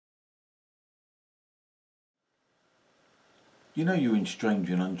You know you're in strange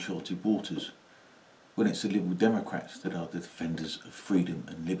and uncharted waters when it's the Liberal Democrats that are the defenders of freedom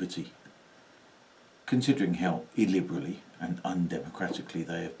and liberty. Considering how illiberally and undemocratically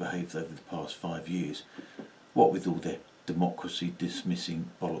they have behaved over the past 5 years, what with all their democracy dismissing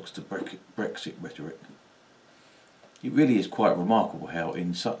bollocks to Brexit rhetoric. It really is quite remarkable how,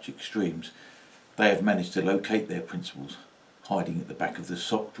 in such extremes, they have managed to locate their principles, hiding at the back of the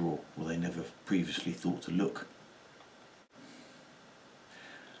sock drawer where they never previously thought to look.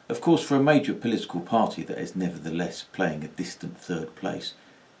 Of course, for a major political party that is nevertheless playing a distant third place,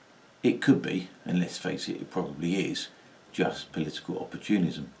 it could be, and let's face it, it probably is, just political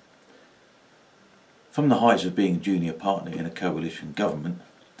opportunism. From the highs of being a junior partner in a coalition government,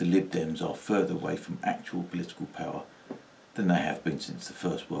 the Lib Dems are further away from actual political power than they have been since the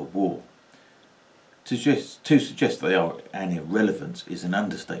First World War. To suggest they are an irrelevance is an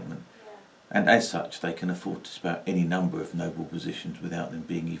understatement, and as such they can afford to spout any number of noble positions without them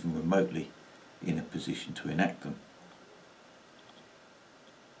being even remotely in a position to enact them.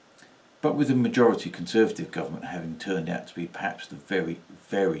 But with the majority Conservative government having turned out to be perhaps the very,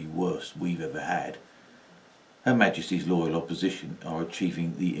 very worst we've ever had, Her Majesty's loyal opposition are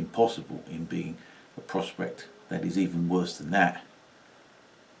achieving the impossible in being a prospect that is even worse than that.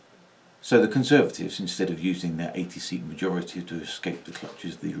 So the Conservatives, instead of using their 80-seat majority to escape the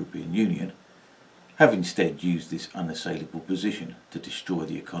clutches of the European Union, have instead used this unassailable position to destroy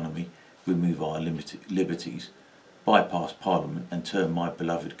the economy, remove our liberties, bypass Parliament and turn my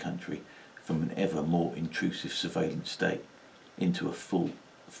beloved country from an ever more intrusive surveillance state into a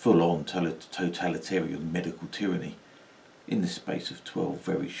full-on totalitarian medical tyranny in the space of 12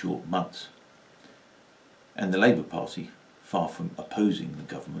 very short months. And the Labour Party, far from opposing the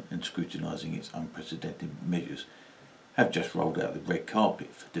government and scrutinising its unprecedented measures, have just rolled out the red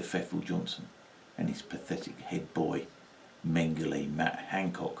carpet for Defeffel Johnson and his pathetic head boy, Mengele Matt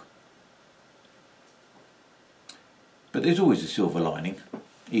Hancock. But there's always a silver lining,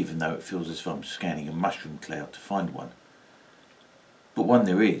 even though it feels as if I'm scanning a mushroom cloud to find one. But one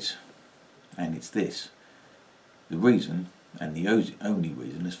there is, and it's this. The reason, and the only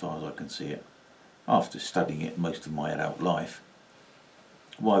reason as far as I can see it, after studying it most of my adult life,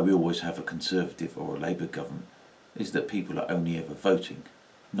 why we always have a Conservative or a Labour government is that people are only ever voting,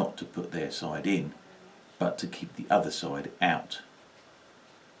 not to put their side in, but to keep the other side out.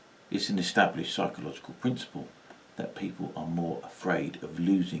 It's an established psychological principle that people are more afraid of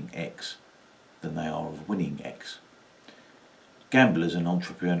losing X than they are of winning X. Gamblers and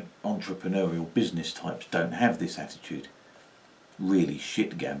entrepreneurial business types don't have this attitude. Really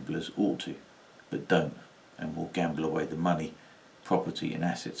shit gamblers ought to, but don't, and will gamble away the money, property and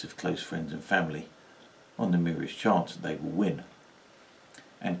assets of close friends and family on the merest chance that they will win.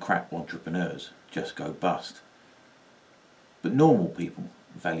 And crap entrepreneurs just go bust. But normal people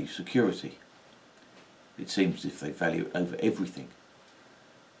value security. It seems as if they value it over everything.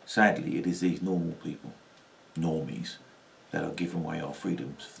 Sadly, it is these normal people, normies, that are giving away our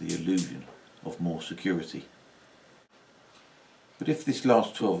freedoms for the illusion of more security. But if this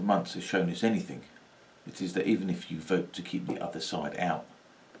last 12 months has shown us anything, it is that even if you vote to keep the other side out,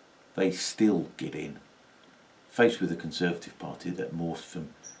 they still get in. Faced with a Conservative Party that morphed from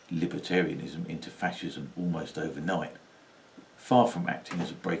libertarianism into fascism almost overnight, far from acting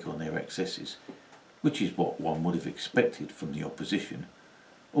as a brake on their excesses, which is what one would have expected from the opposition,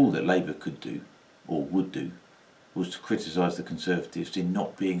 all that Labour could do, or would do, was to criticise the Conservatives in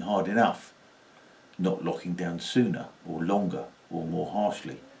not being hard enough, not locking down sooner or longer or more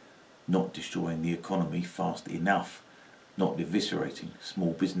harshly, not destroying the economy fast enough, not eviscerating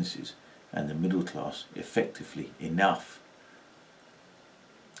small businesses and the middle class effectively enough.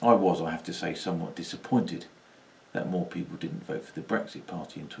 I was, I have to say, somewhat disappointed that more people didn't vote for the Brexit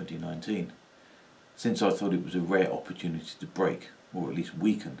Party in 2019, since I thought it was a rare opportunity to break, or at least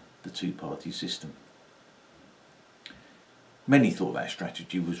weaken, the two-party system. Many thought that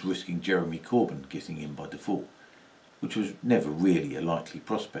strategy was risking Jeremy Corbyn getting in by default, which was never really a likely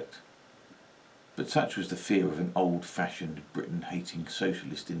prospect. But such was the fear of an old-fashioned, Britain-hating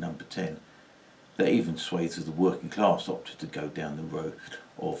socialist in number 10, that even swathes of the working class opted to go down the road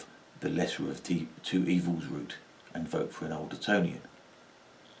of the lesser of two evils route and vote for an old Etonian.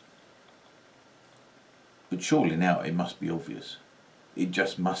 But surely now it must be obvious, it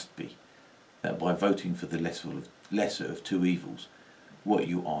just must be, that by voting for the lesser of two evils, what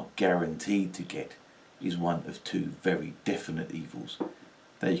you are guaranteed to get is one of two very definite evils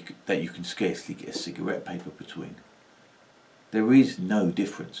that you can scarcely get a cigarette paper between. There is no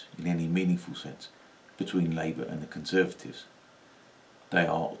difference in any meaningful sense between Labour and the Conservatives. They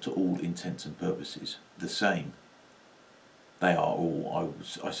are, to all intents and purposes, the same. They are all,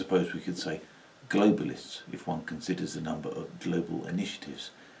 I suppose we could say, globalists if one considers the number of global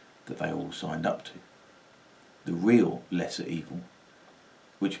initiatives that they all signed up to. The real lesser evil,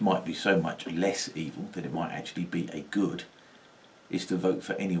 which might be so much less evil that it might actually be a good, is to vote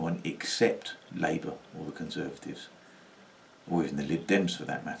for anyone except Labour or the Conservatives, or even the Lib Dems for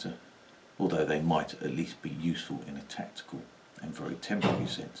that matter, although they might at least be useful in a tactical and very temporary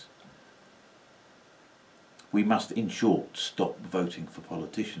sense. We must, in short, stop voting for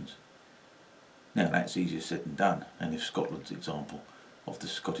politicians. Now that's easier said than done, and if Scotland's example of the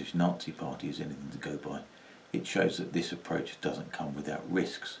Scottish Nazi Party is anything to go by, it shows that this approach doesn't come without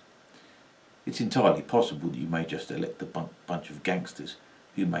risks. It's entirely possible that you may just elect a bunch of gangsters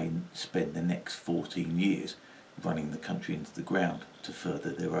who may spend the next 14 years running the country into the ground to further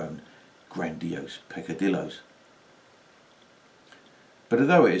their own grandiose peccadillos. But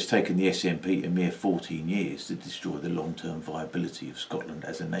although it has taken the SNP a mere 14 years to destroy the long-term viability of Scotland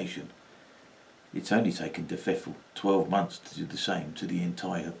as a nation, it's only taken De Pfeffel 12 months to do the same to the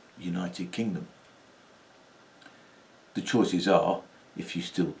entire United Kingdom. The choices are, if you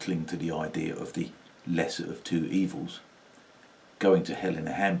still cling to the idea of the lesser of two evils, going to hell in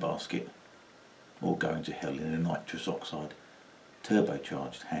a handbasket, or going to hell in a nitrous oxide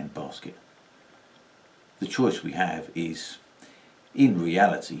turbocharged handbasket. The choice we have is, in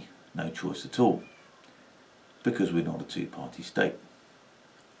reality, no choice at all, because we're not a two-party state.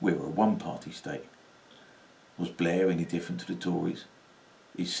 We're a one-party state. Was Blair any different to the Tories?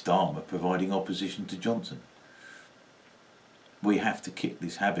 Is Starmer providing opposition to Johnson? We have to kick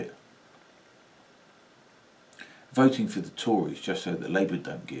this habit. Voting for the Tories just so that Labour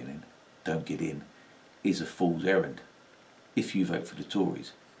don't get in, is a fool's errand. If you vote for the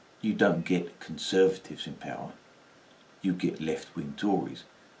Tories, you don't get Conservatives in power. You get left-wing Tories,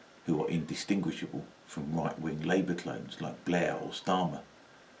 who are indistinguishable from right-wing Labour clones like Blair or Starmer.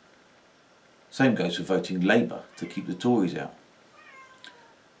 Same goes for voting Labour to keep the Tories out.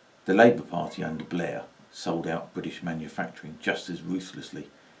 The Labour Party under Blair sold out British manufacturing just as ruthlessly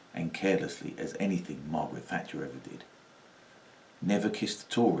and carelessly as anything Margaret Thatcher ever did. Never kiss the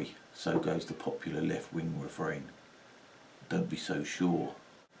Tory, so goes the popular left-wing refrain. Don't be so sure.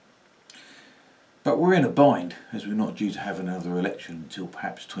 But we're in a bind, as we're not due to have another election until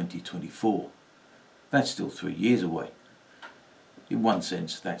perhaps 2024. That's still 3 years away. In one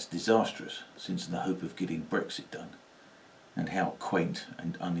sense, that's disastrous, since in the hope of getting Brexit done, and how quaint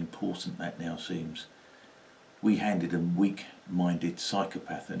and unimportant that now seems, we handed a weak-minded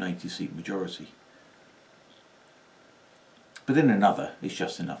psychopath an 80-seat majority. But in another, it's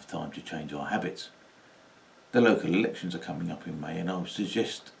just enough time to change our habits. The local elections are coming up in May, and I would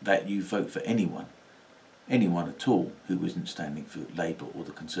suggest that you vote for anyone at all who isn't standing for Labour or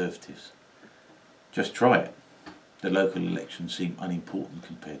the Conservatives. Just try it. The local elections seem unimportant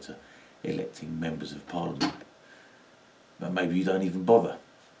compared to electing members of Parliament. But maybe you don't even bother,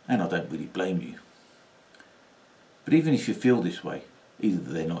 and I don't really blame you. But even if you feel this way, either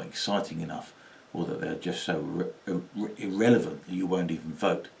that they're not exciting enough or that they're just so irrelevant that you won't even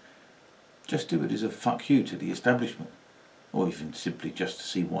vote, just do it as a fuck you to the establishment, or even simply just to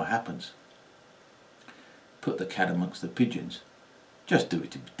see what happens. Put the cat amongst the pigeons. Just do it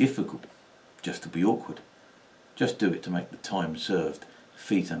to be difficult, just to be awkward. Just do it to make the time served,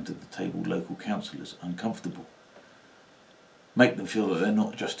 feet under the table local councillors uncomfortable. Make them feel that they're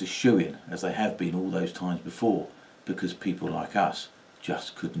not just a shoo-in, as they have been all those times before, because people like us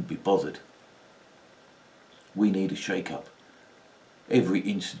just couldn't be bothered. We need a shake-up. Every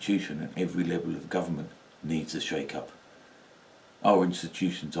institution and every level of government needs a shake-up. Our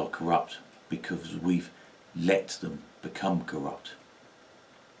institutions are corrupt because we've let them become corrupt.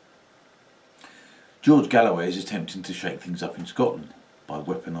 George Galloway is attempting to shake things up in Scotland by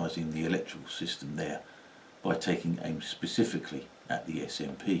weaponising the electoral system there, by taking aim specifically at the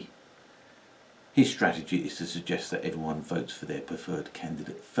SNP. His strategy is to suggest that everyone votes for their preferred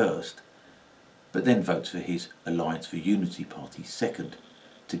candidate first, but then votes for his Alliance for Unity party second,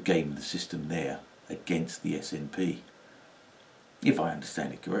 to game the system there against the SNP, if I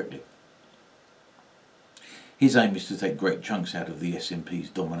understand it correctly. His aim is to take great chunks out of the SNP's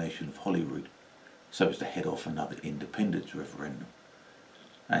domination of Holyrood, so as to head off another independence referendum.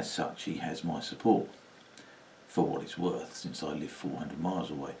 As such, he has my support, for what it's worth, since I live 400 miles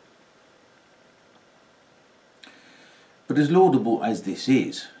away. But as laudable as this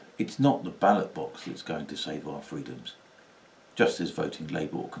is, it's not the ballot box that's going to save our freedoms. Just as voting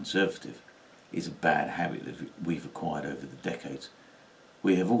Labour or Conservative is a bad habit that we've acquired over the decades,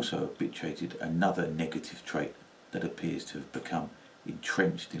 we have also habituated another negative trait that appears to have become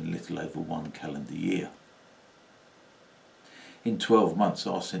entrenched in little over one calendar year. In 12 months,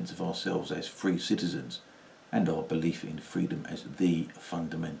 our sense of ourselves as free citizens and our belief in freedom as the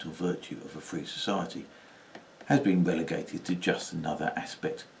fundamental virtue of a free society has been relegated to just another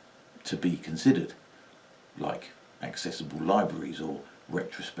aspect to be considered, like accessible libraries or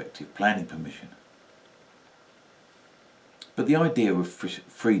retrospective planning permission. But the idea of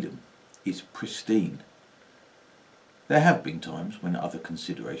freedom is pristine. There have been times when other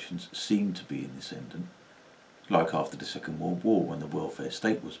considerations seem to be in the ascendant, like after the Second World War when the welfare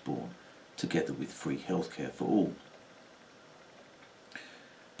state was born, together with free healthcare for all.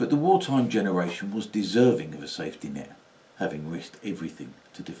 But the wartime generation was deserving of a safety net, having risked everything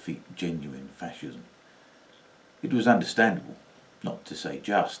to defeat genuine fascism. It was understandable, not to say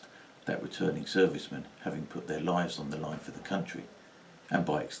just, that returning servicemen, having put their lives on the line for the country, and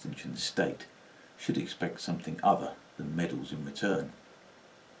by extension the state, should expect something other than medals in return.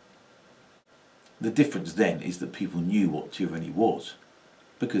 The difference then is that people knew what tyranny was,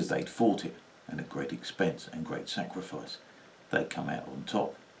 because they'd fought it, and at great expense and great sacrifice, they'd come out on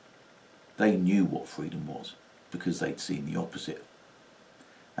top. They knew what freedom was, because they'd seen the opposite,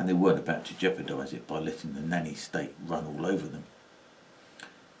 and they weren't about to jeopardise it by letting the nanny state run all over them.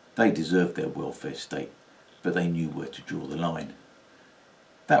 They deserved their welfare state, but they knew where to draw the line.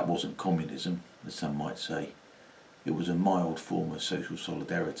 That wasn't communism, as some might say. It was a mild form of social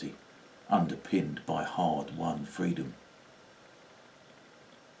solidarity, underpinned by hard-won freedom.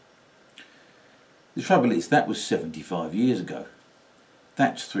 The trouble is, that was 75 years ago.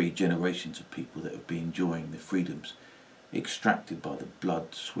 That's 3 generations of people that have been enjoying the freedoms extracted by the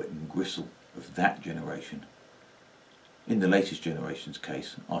blood, sweat and gristle of that generation. In the latest generation's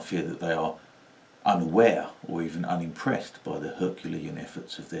case, I fear that they are unaware or even unimpressed by the Herculean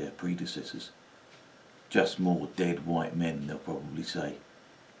efforts of their predecessors. Just more dead white men, they'll probably say,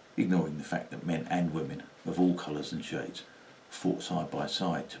 ignoring the fact that men and women of all colours and shades fought side by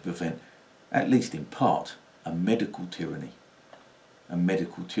side to prevent, at least in part, a medical tyranny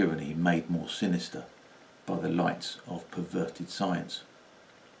made more sinister by the lights of perverted science.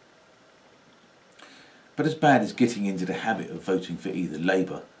 But as bad as getting into the habit of voting for either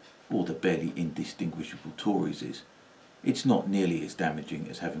Labour or the barely indistinguishable Tories is, it's not nearly as damaging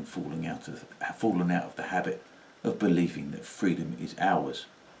as having fallen out of the habit of believing that freedom is ours,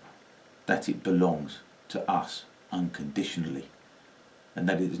 that it belongs to us unconditionally, and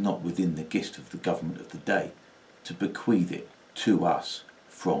that it is not within the gift of the government of the day to bequeath it to us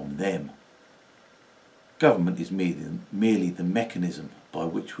from them. Government is merely the mechanism by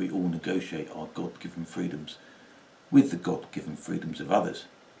which we all negotiate our God-given freedoms with the God-given freedoms of others,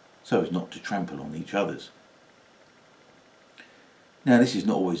 so as not to trample on each other's. Now, this is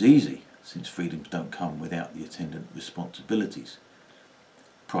not always easy, since freedoms don't come without the attendant responsibilities,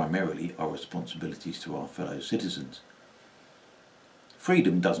 primarily our responsibilities to our fellow citizens.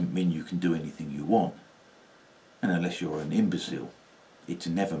 Freedom doesn't mean you can do anything you want, and unless you're an imbecile, it's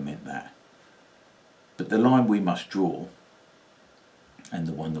never meant that. But the line we must draw, and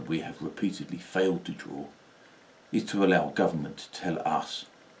the one that we have repeatedly failed to draw, is to allow government to tell us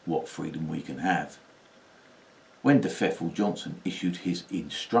what freedom we can have. When Defeffel Johnson issued his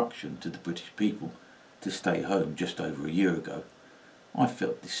instruction to the British people to stay home just over a year ago, I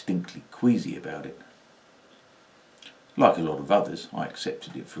felt distinctly queasy about it. Like a lot of others, I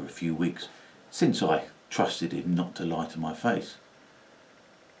accepted it for a few weeks, since I trusted him not to lie to my face.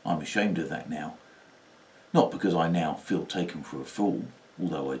 I'm ashamed of that now, not because I now feel taken for a fool,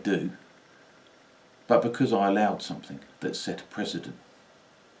 although I do, but because I allowed something that set a precedent.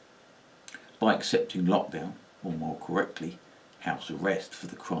 By accepting lockdown, or more correctly, house arrest for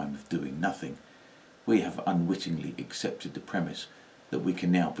the crime of doing nothing, we have unwittingly accepted the premise that we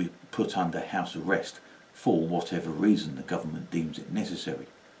can now be put under house arrest for whatever reason the government deems it necessary,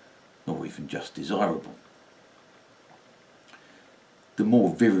 or even just desirable. The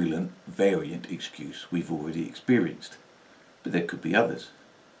more virulent variant excuse we've already experienced, but there could be others.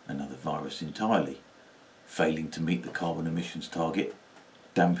 Another virus entirely, failing to meet the carbon emissions target,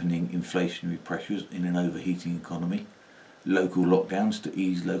 dampening inflationary pressures in an overheating economy, local lockdowns to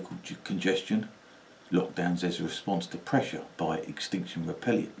ease local congestion, lockdowns as a response to pressure by Extinction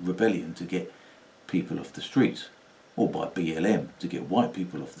Rebellion to get people off the streets, or by BLM to get white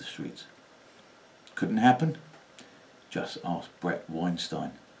people off the streets. Couldn't happen? Just ask Brett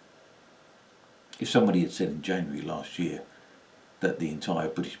Weinstein. If somebody had said in January last year that the entire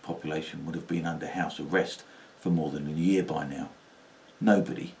British population would have been under house arrest for more than a year by now,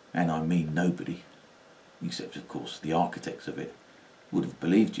 nobody, and I mean nobody, except of course the architects of it, would have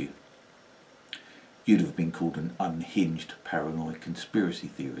believed you. You'd have been called an unhinged, paranoid conspiracy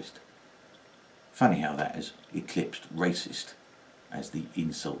theorist. Funny how that has eclipsed racist as the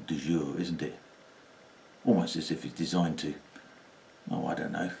insult du jour, isn't it? Almost as if it's designed to, oh I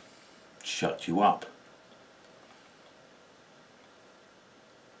don't know, shut you up.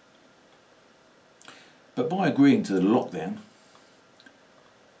 But by agreeing to the lockdown,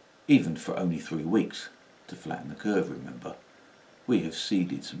 even for only 3 weeks, to flatten the curve remember, we have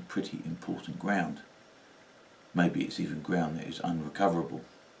ceded some pretty important ground. Maybe it's even ground that is unrecoverable.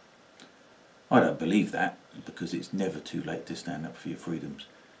 I don't believe that, because it's never too late to stand up for your freedoms.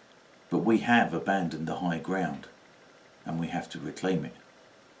 But we have abandoned the high ground, and we have to reclaim it.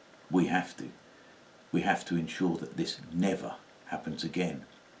 We have to. We have to ensure that this never happens again.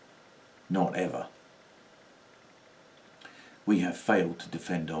 Not ever. We have failed to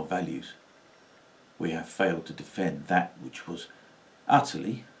defend our values. We have failed to defend that which was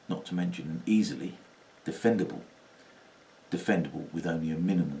utterly, not to mention easily, defendable. Defendable with only a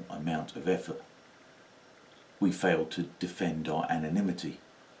minimal amount of effort. We failed to defend our anonymity,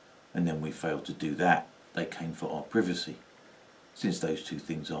 and then we failed to do that. They came for our privacy, since those two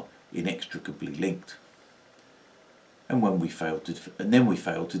things are inextricably linked. And then we failed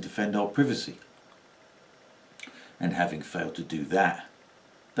to defend our privacy. And having failed to do that,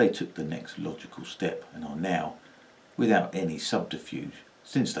 they took the next logical step and are now, without any subterfuge,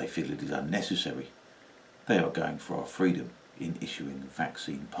 since they feel it is unnecessary, they are going for our freedom in issuing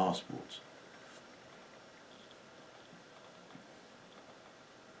vaccine passports.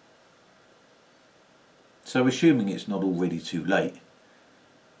 So assuming it's not already too late,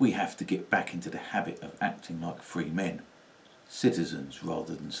 we have to get back into the habit of acting like free men, citizens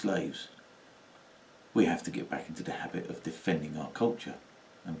rather than slaves. We have to get back into the habit of defending our culture,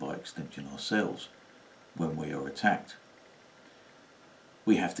 and by extension ourselves, when we are attacked.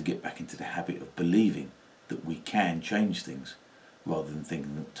 We have to get back into the habit of believing that we can change things, rather than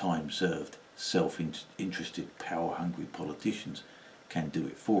thinking that time served, self-interested, power-hungry politicians can do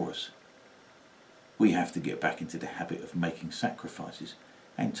it for us. We have to get back into the habit of making sacrifices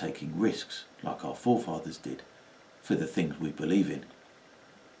and taking risks, like our forefathers did, for the things we believe in.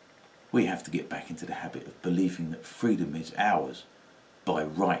 We have to get back into the habit of believing that freedom is ours by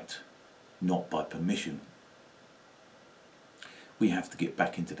right, not by permission. We have to get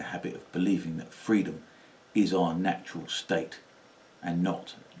back into the habit of believing that freedom is our natural state and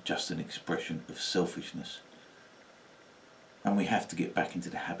not just an expression of selfishness. And we have to get back into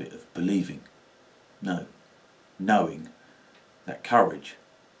the habit of believing, no, knowing that courage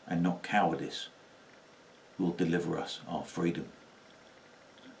and not cowardice will deliver us our freedom.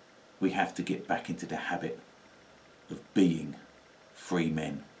 We have to get back into the habit of being free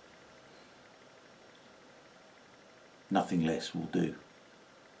men. Nothing less will do.